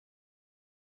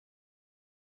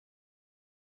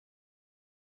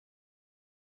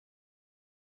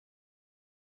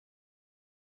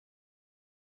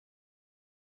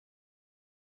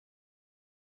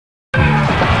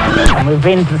And we've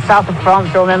been to the south of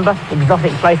France, you'll remember,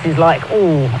 exotic places like,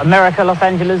 America, Los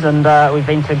Angeles, and we've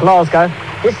been to Glasgow.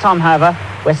 This time, however,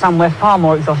 we're somewhere far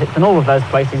more exotic than all of those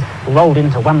places, rolled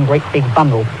into one great big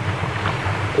bundle.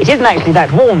 It isn't actually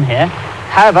that warm here.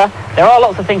 However, there are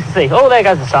lots of things to see. Oh, there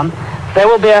goes the sun. There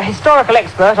will be a historical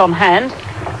expert on hand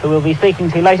who we'll be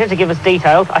speaking to later to give us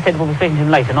details. I said we'll be speaking to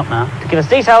him later, not now. To give us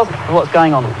details of what's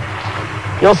going on.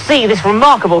 You'll see this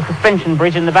remarkable suspension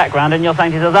bridge in the background, and you're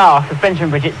saying to yourself,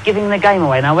 suspension bridge, it's giving the game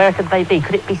away. Now, where could they be?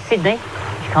 Could it be Sydney?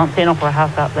 You can't see an opera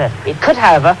house out there. It could,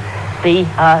 however, be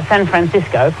San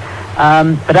Francisco,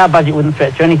 but our budget wouldn't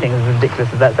stretch to anything as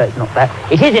ridiculous as that, so it's not that.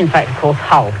 It is, in fact, of course,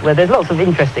 Hull, where there's lots of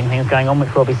interesting things going on,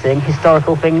 which we'll be seeing,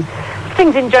 historical things,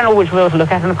 things in general which we'll look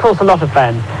at, and, of course, a lot of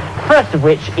bands. First of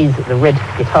which is the Red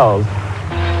Guitars.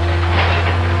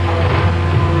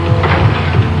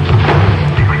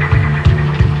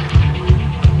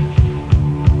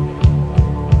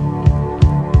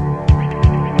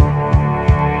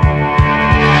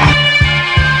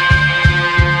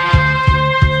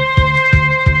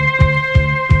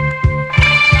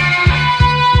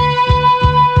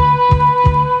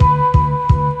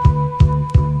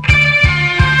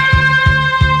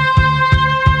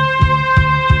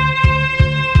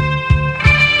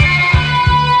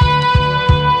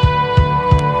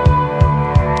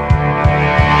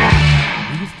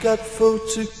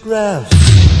 Photographs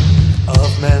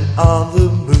of men on the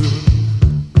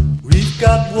moon. We've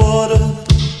got water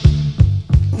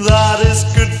that is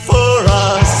good for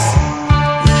us.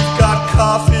 We've got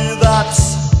coffee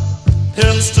that's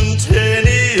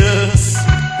instantaneous.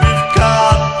 We've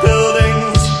got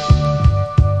buildings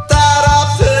that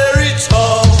are very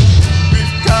tall.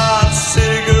 We've got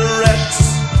cigarettes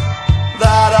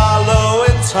that are low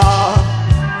in tar.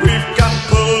 We've got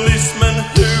policemen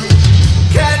who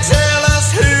can't tell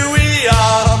us who we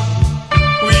are.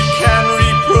 We can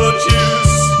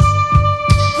reproduce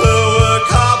the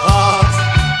work of art.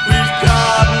 We've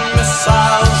got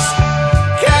missiles,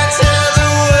 can't tear the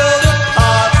world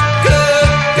apart.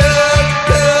 Good, good,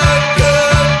 good,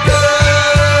 good,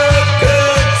 good,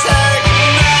 good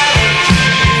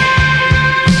technology.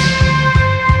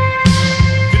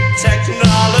 Good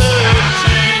technology.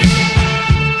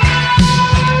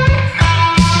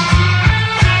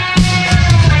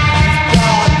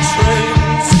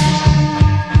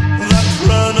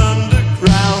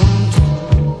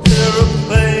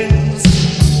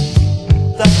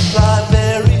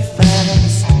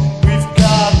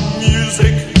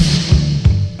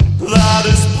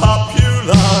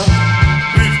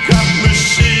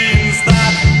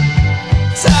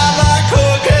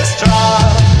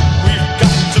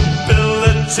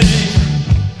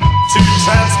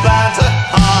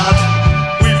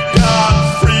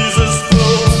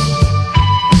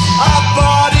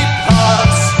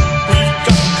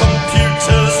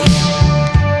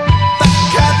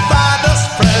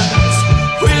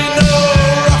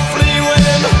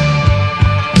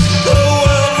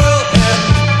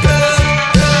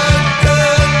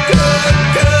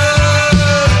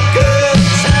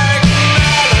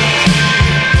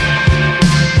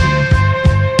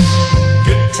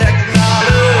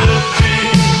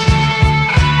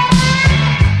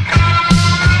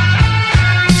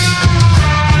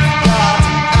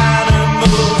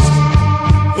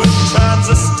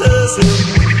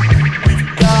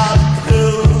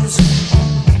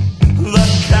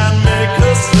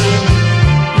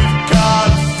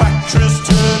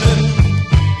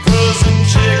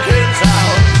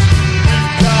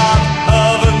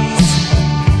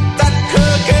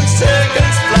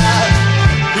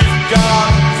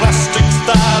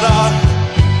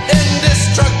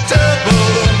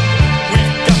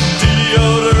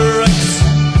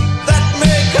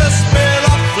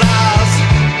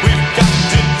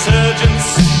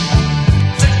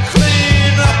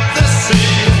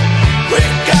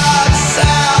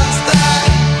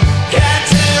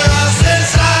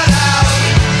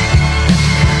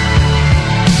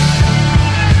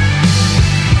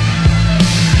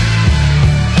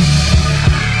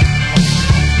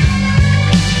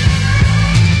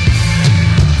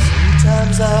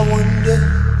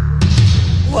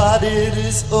 What it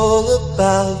is all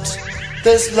about.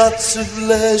 There's lots of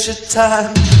leisure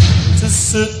time to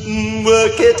sit and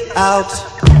work it out.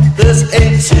 There's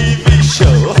a TV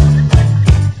show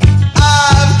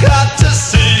I've got to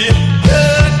see.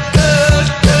 Good, good,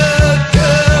 good,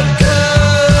 good,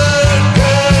 good,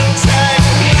 good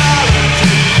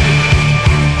technology.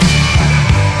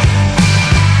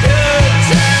 Good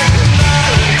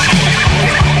technology.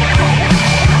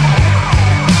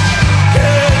 Good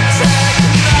technology.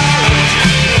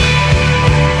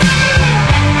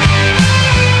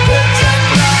 Good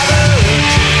technology.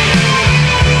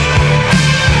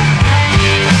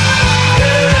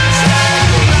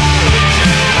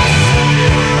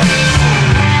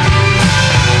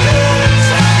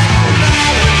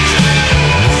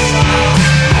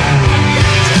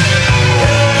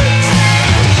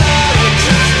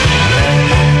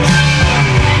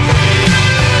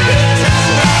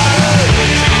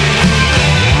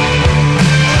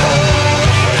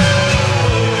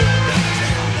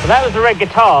 red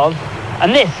guitars,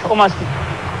 and this, almost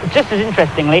just as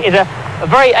interestingly, is a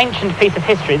very ancient piece of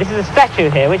history. This is a statue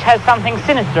here which has something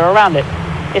sinister around it.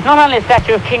 It's not only a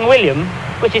statue of King William,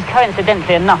 which is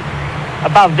coincidentally enough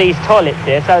above these toilets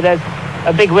here, so there's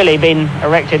a big willy being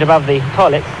erected above the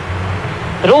toilets,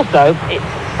 but also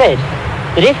it's said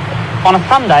that if on a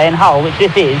Sunday in Hull, which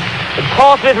this is, it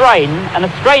pours with rain and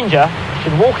a stranger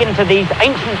should walk into these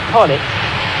ancient toilets,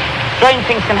 strange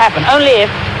things can happen, only if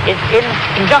it's in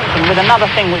conjunction with another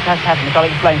thing which has to happen, which I'll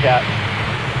explain to you.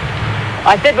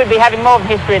 I said we'd be having more of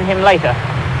history in him later.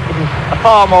 This is a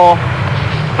far more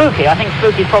spooky, I think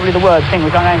spooky is probably the word thing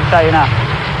which I'm going to show you now.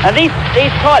 Now these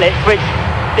toilets, which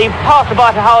the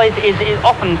passerby to Hull is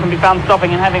often can be found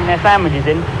stopping and having their sandwiches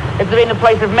in, it's been a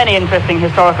place of many interesting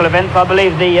historical events. I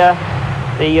believe the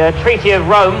Treaty of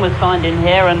Rome was signed in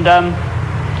here, and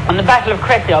the Battle of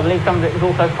Crécy, I believe some of it was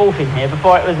also fought in here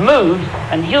before it was moved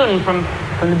and hewn from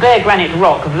the bare granite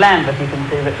rock of Lambeth, you can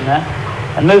see written there,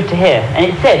 and moved to here. And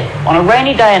it said, on a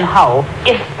rainy day in Hull,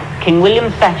 if King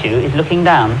William's statue is looking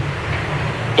down,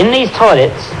 in these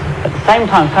toilets, at the same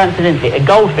time, coincidentally, a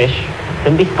goldfish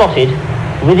can be spotted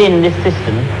within this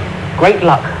cistern. Great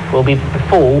luck will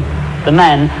befall the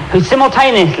man who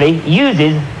simultaneously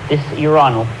uses this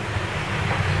urinal.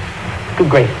 Good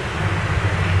grief.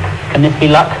 Can this be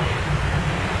luck?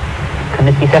 Can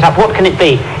this be set up? What can it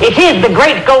be? It is the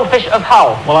great goldfish of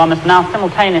Hull. Well, I must now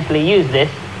simultaneously use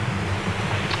this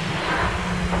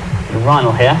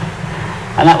urinal here,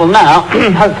 and that will now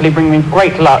hopefully bring me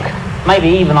great luck. Maybe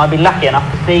even I'll be lucky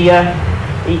enough to see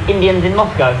the Indians in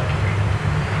Moscow.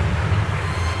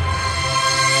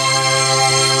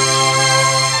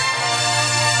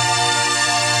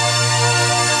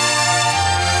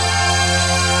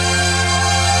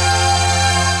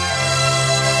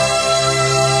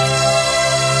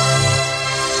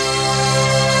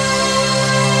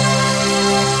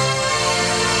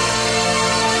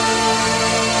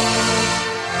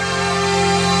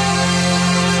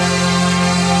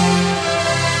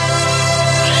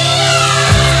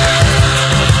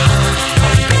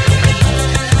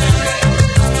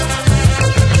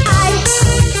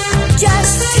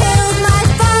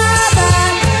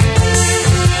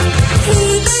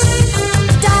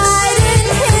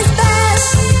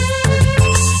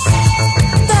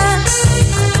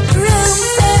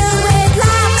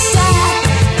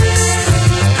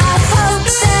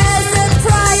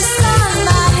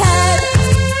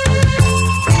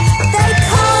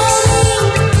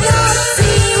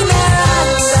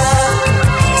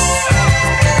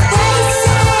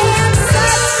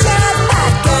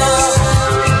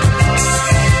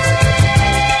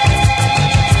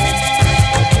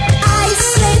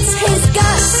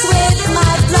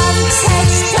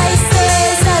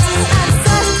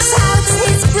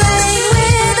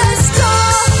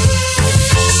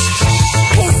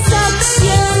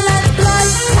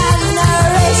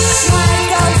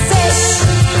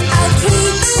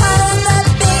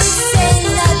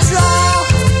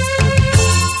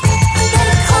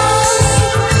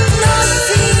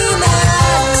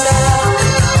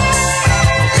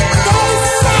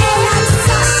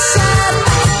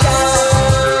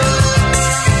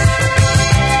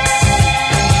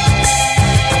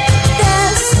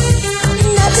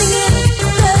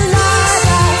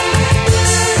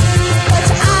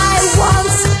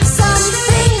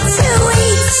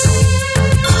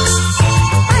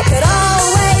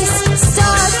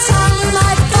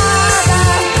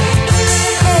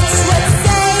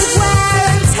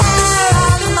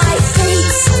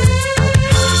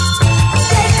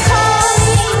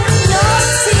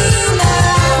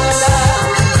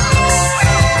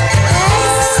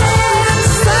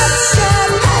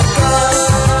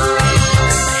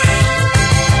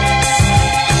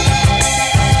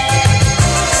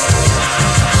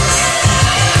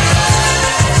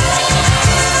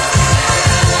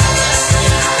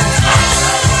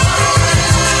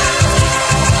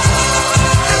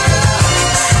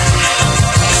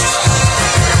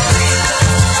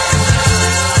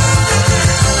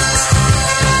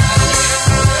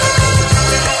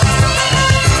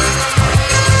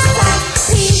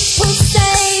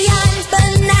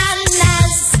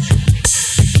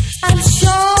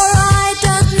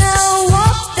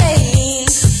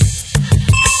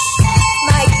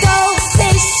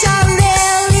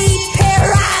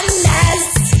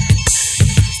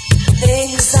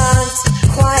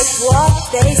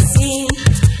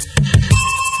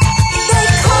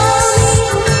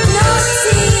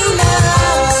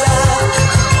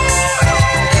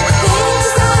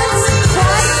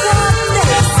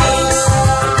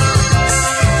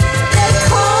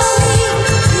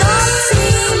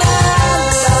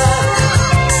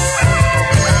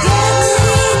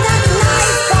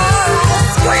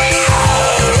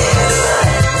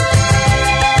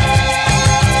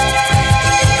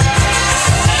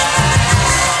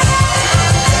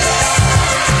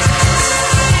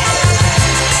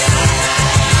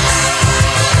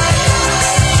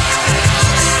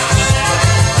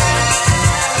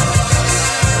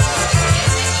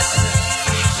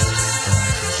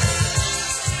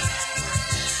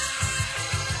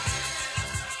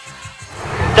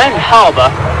 don't harbour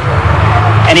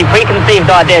any preconceived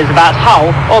ideas about Hull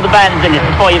or the bands in it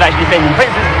before you've actually seen them. For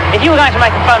instance, if you were going to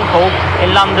make a phone call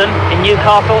in London, in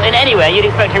Newcastle, in anywhere, you'd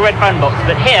expect a red phone box.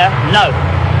 But here, no.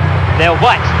 They're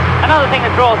white. Another thing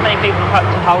that draws many people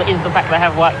to Hull is the fact they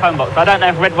have white phone boxes. I don't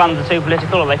know if red ones are too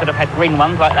political, or they could have had green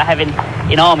ones like they have in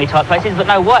army type places, but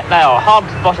no, white they are. Hard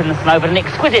to spot in the snow, but an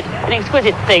exquisite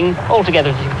thing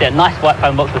altogether. As you can see, a nice white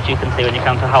phone box which you can see when you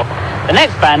come to Hull. The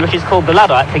next band, which is called the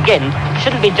Luddites, again,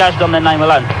 shouldn't be judged on their name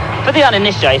alone. For the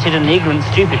uninitiated and the ignorant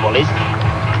stupid wallies,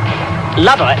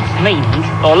 Luddites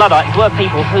were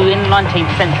people who in the 19th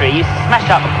century used to smash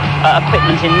up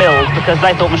equipment in mills because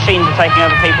they thought machines were taking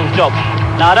over people's jobs.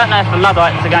 Now, I don't know if the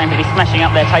Luddites are going to be smashing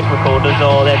up their tape recorders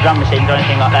or their drum machines or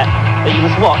anything like that, but you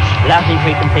must watch without any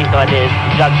preconceived ideas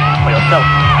and judge for yourself.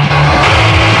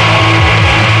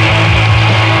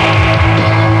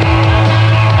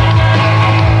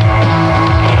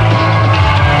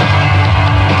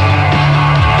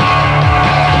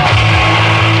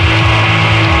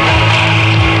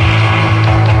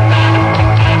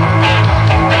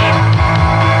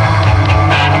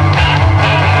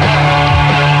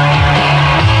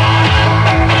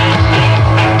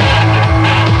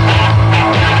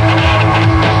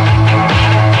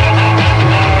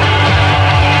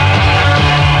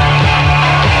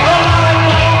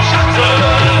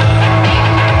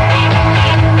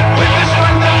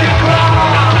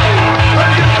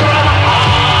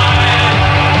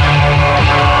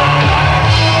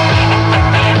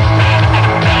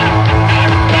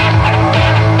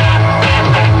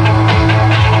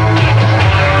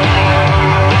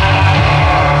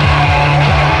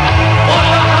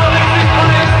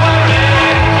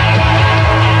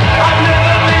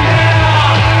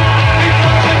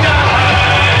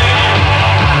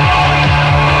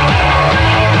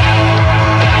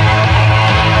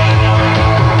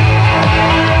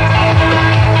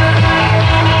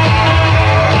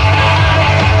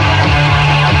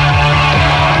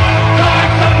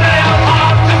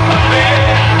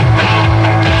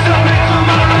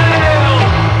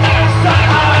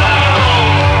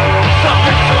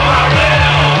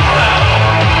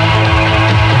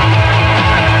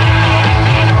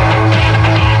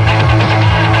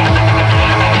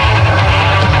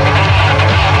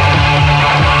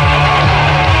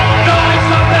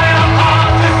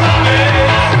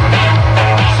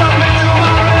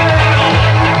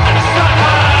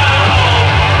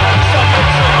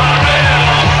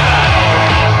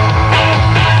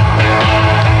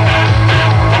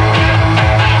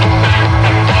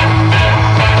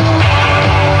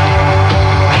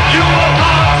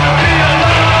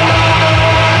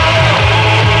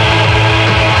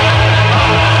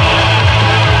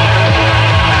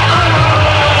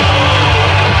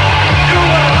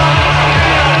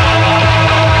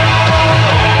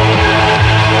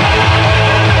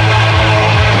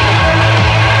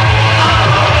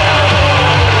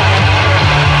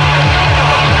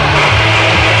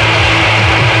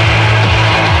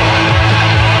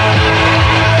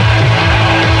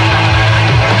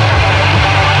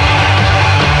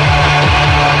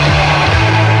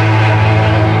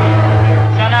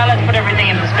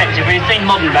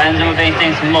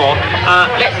 Some more.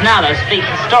 Let's now though speak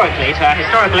historically to our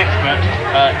historical expert,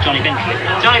 Johnny Bentley.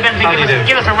 Johnny Bentley,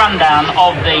 give us a rundown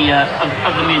of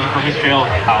the musical history of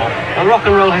Hull. A rock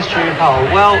and roll history of Hull.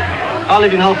 Well, I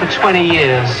lived in Hull for 20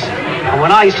 years, and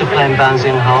when I used to play in bands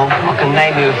in Hull, I can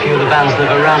name you a few of the bands that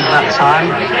were around at that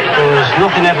time. There was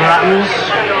Nothing Ever Happens,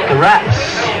 The Rats,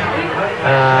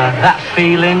 That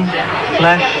Feeling,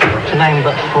 Flesh, to name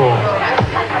but four.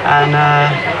 And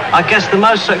I guess the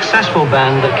most successful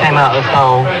band that came out of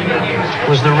Hull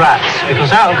was the Rats,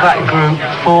 because out of that group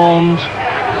formed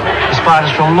the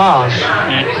Spiders from Mars.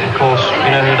 Yeah. Of course,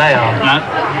 you know who they are. No.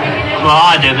 Well,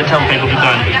 I do, but tell people who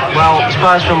don't. Well, the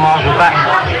Spiders from Mars were backed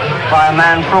by a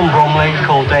man from Bromley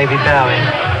called David Bowie,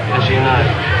 as you know.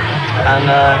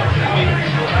 And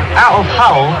out of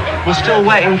Hull, we're still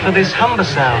waiting for this Humber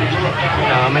sound. You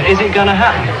know, I mean, is it going to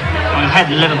happen? We've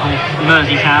had the Liverpool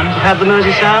Mersey sound. We've had the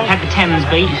Mersey sound. We've had the Thames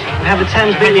beat. We've had the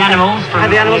Thames beat. Had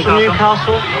the Animals from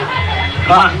Newcastle.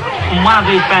 But one of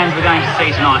these bands we're going to see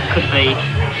tonight could be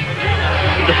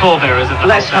the forebearers of the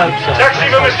Let's hope so. Taxi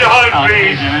for Mr. Holland,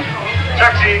 please.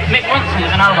 Taxi. Mick Ronson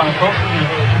is another one, of course.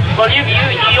 Well, your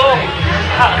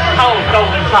Hull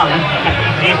Golden Sun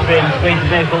used to be in the streets of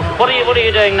vehicles. What are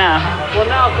you doing now? Well,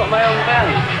 now I've got my own band.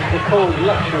 It's called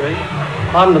Luxury.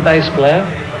 I'm the bass player,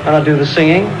 and I do the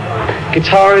singing.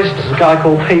 Guitarist is a guy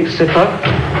called Pete Sipper.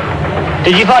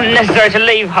 Did you find it necessary to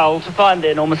leave Hull to find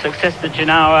the enormous success that you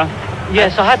now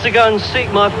Yes, I had to go and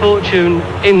seek my fortune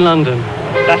in London.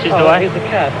 That is the way. Here's the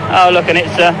cab. Oh, look, and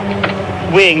it's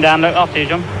weeing down. Look after you,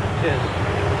 John. Cheers.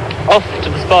 Off to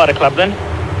the Spider Club then.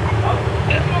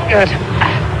 Good.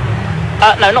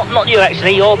 No, not you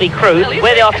actually. You're the crew.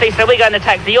 We're the RT, so we go in the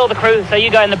taxi. You're the crew, so you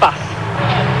go in the bus.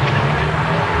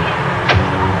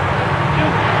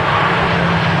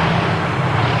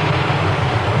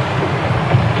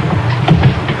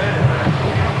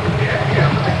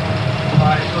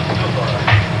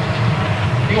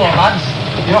 You what, lads?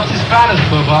 You're off to Spiders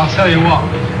Club, I'll tell you what.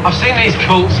 I've seen these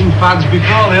cults and fads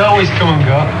before, they always come and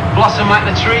go. Blossom like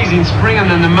the trees in spring and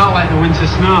then they melt like the winter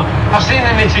snow. I've seen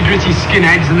the nitty-gritty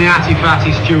skinheads and the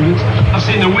arty-farty students. I've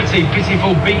seen the witty,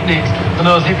 pitiful beatniks and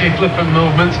those hippie flippant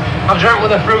movements. I've drank with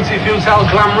the fruity futile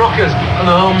glam rockers and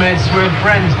the homemade swerve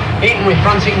friends, eaten with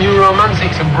frantic new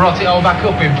romantics and brought it all back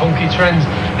up in punky trends.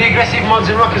 The aggressive mods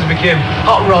and rockers became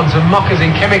hot rods and mockers in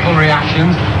chemical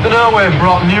reactions. The no wave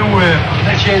brought new wave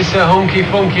that changed to hunky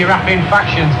funky rapping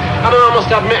factions. I know I must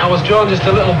admit I was drawn just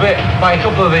a little bit by a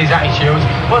couple of these attitudes,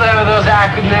 but there were those that I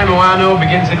could name who I know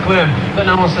begin to claim that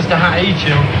no one's just a hat each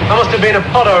you. I must have been a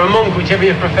pod or a monk, whichever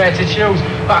you prefer to choose,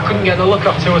 but I couldn't get the look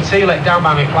off to a tea let down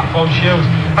by my platform shoes.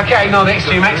 I can't ignore the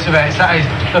extreme extroverts, that is,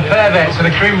 the perverts with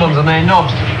the cream buns on their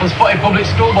knobs, and spotted public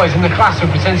schoolboys in the class who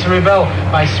pretend to rebel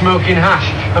by smoking hash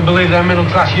and believe they're middle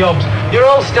class yobs. You're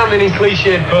all standing in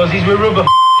cliched poses with rubber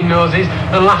noses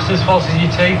and laughs as false as your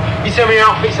teeth. You tell me your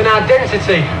outfit's an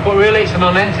identity, but really it's a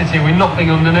non-entity with nothing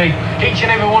underneath. Each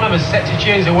and every one of us set to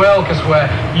change the world because we're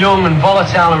young and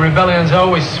volatile and rebellion's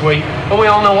always sweet. And we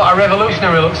all know what a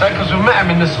revolutionary looks like because we've met him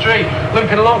in the street,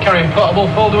 limping along carrying portable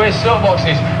fold-away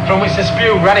soapboxes from which to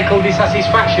spew radical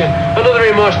dissatisfaction and other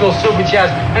emotional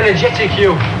supercharged energetic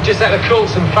you, just like the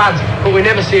cults and fads, but we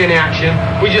never see any action.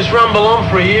 We just ramble on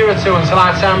for a year or two until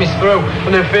our time is through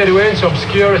and then fade away into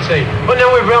obscurity. But now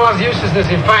we've realised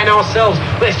uselessness in fighting ourselves.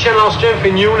 Let's channel our strength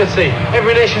in unity.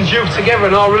 Every nation's youth together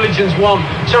and all religions one.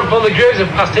 Trample on the graves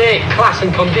of past hate, class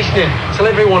and conditioning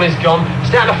till everyone is gone.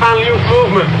 Start the final youth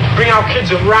movement. Bring our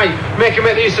kids up right. Make them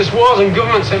make the useless wars and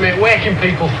governments that make working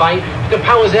people fight. The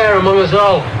power's there among us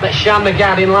all. Let's shine the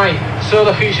guiding light. Sow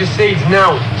the future seeds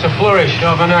now to flourish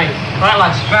overnight. Right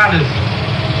lads, fathers.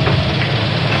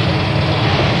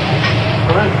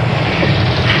 Right.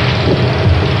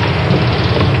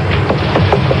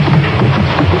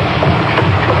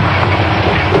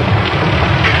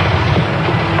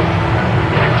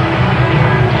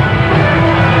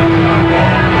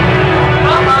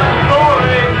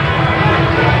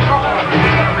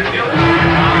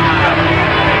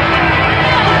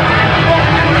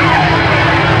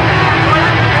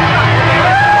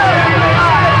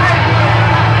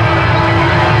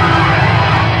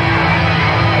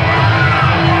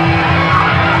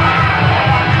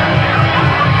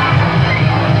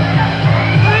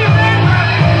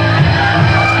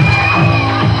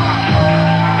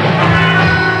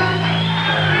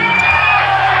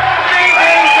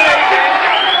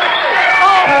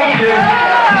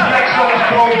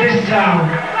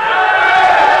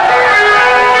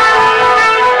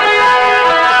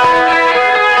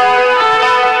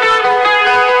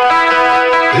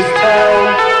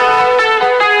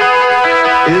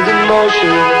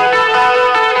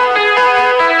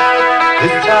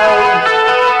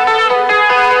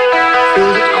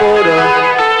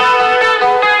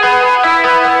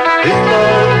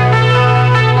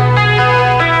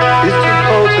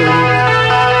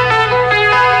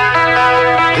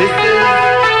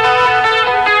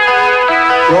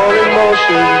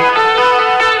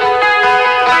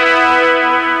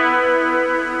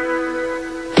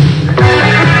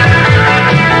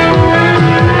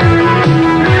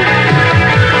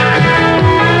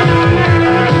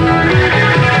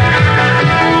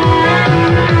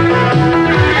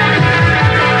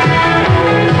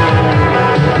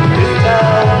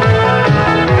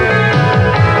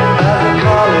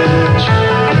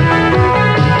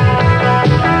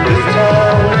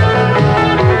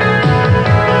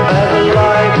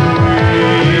 Light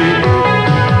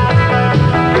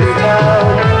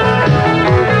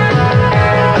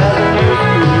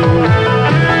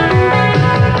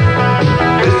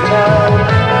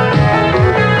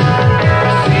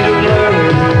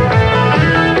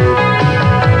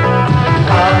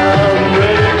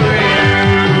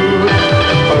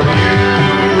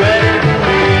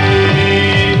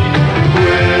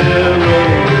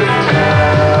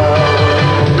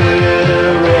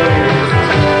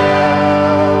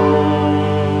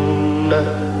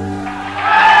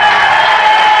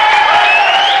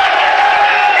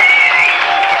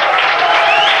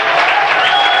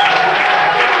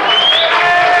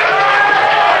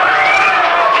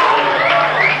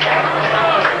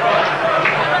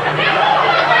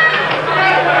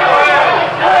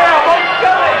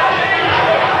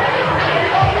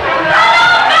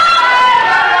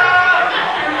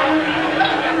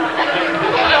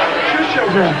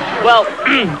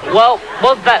well,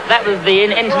 that was the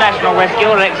international rescue?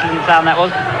 What an excellent sound that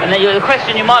was. And then the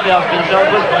question you might be asking yourself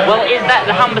was, well, is that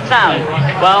the Humber sound?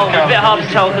 Well, it's a bit hard to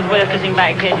tell because we're sitting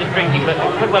back here just drinking, but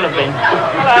it could well have been.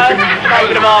 Hello, how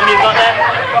good of arm you've got there.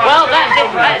 Well,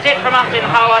 that's it from us in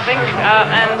Hull, I think.